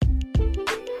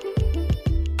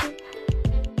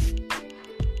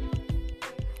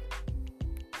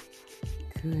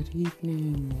Good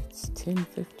evening. It's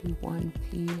 10:51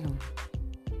 p.m.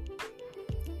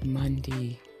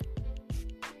 Monday,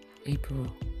 April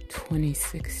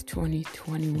 26,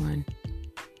 2021.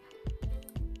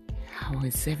 How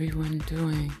is everyone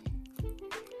doing?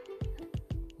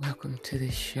 Welcome to the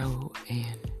show,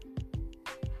 and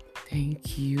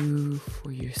thank you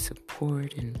for your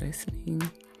support and listening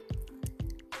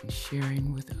and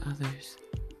sharing with others.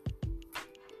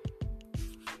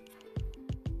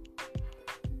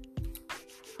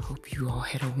 Hope you all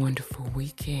had a wonderful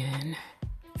weekend.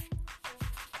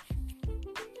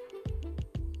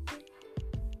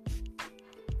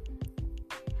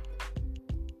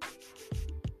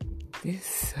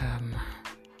 This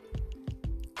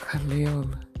Khalil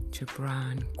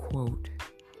Gibran quote: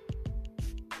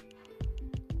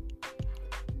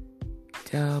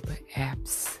 "Dub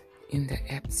apps in the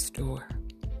App Store."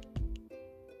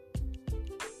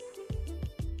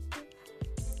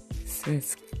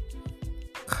 Says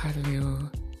Khalil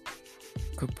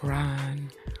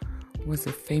Gibran was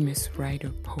a famous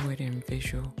writer, poet, and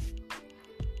visual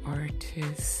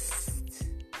artist.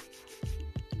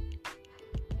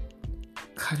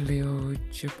 Khalil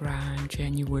Gibran,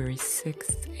 January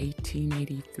 6,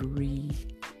 1883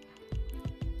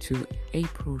 to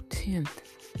April 10th,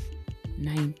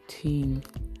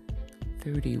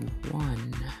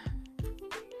 1931.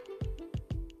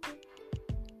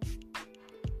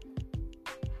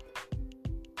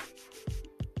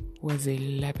 Was a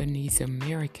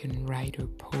Lebanese-American writer,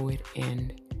 poet,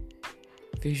 and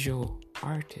visual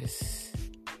artist.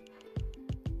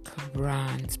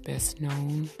 Gibran's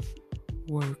best-known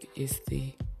work is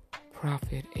The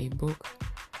Prophet, a book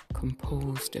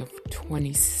composed of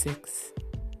 26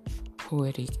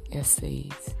 poetic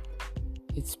essays.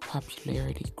 Its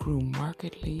popularity grew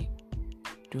markedly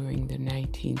during the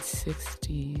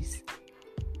 1960s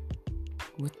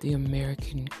with the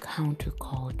American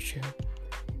counterculture,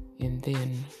 and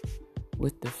then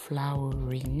with the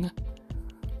flowering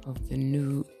of the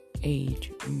New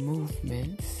Age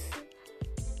movements.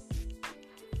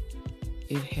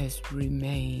 It has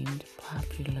remained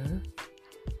popular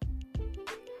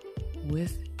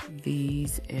with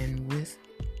these and with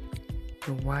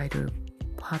the wider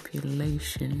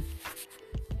population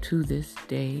to this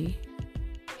day,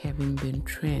 having been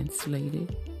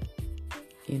translated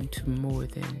into more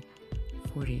than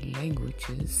 40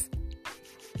 languages.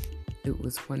 It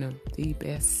was one of the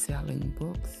best-selling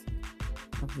books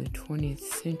of the 20th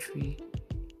century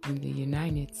in the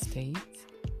United States.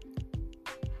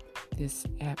 This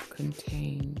app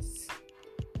contains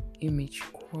image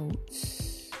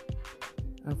quotes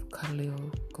of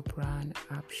Khalil Gibran,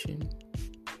 option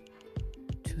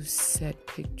to set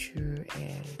picture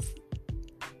as,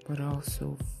 but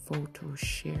also photo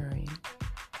sharing.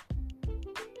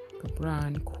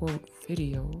 Gibran quote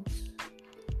videos,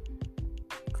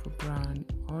 Gibran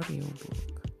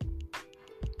audiobook,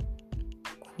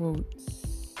 quotes,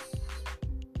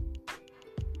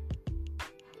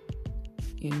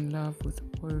 in love with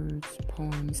words,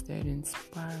 poems that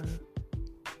inspire,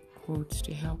 quotes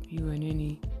to help you in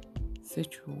any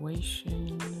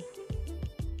situation,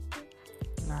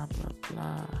 blah, blah,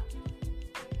 blah.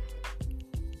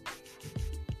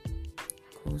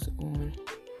 Goes on.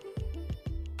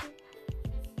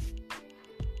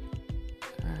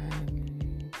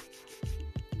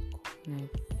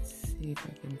 Let's see if I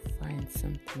can find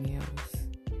something else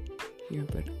here,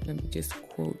 but let me just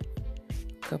quote a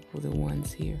couple of the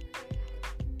ones here.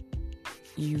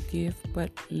 You give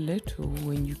but little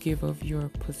when you give of your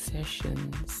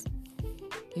possessions.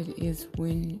 It is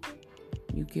when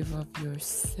you give of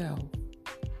yourself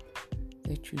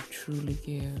that you truly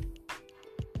give.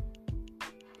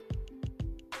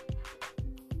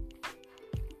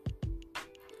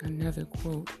 Another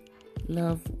quote: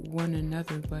 love one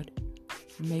another, but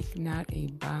make not a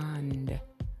bond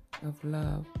of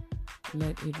love.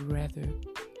 Let it rather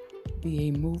be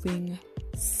a moving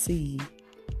sea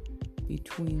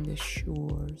between the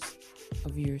shores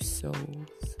of your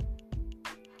souls.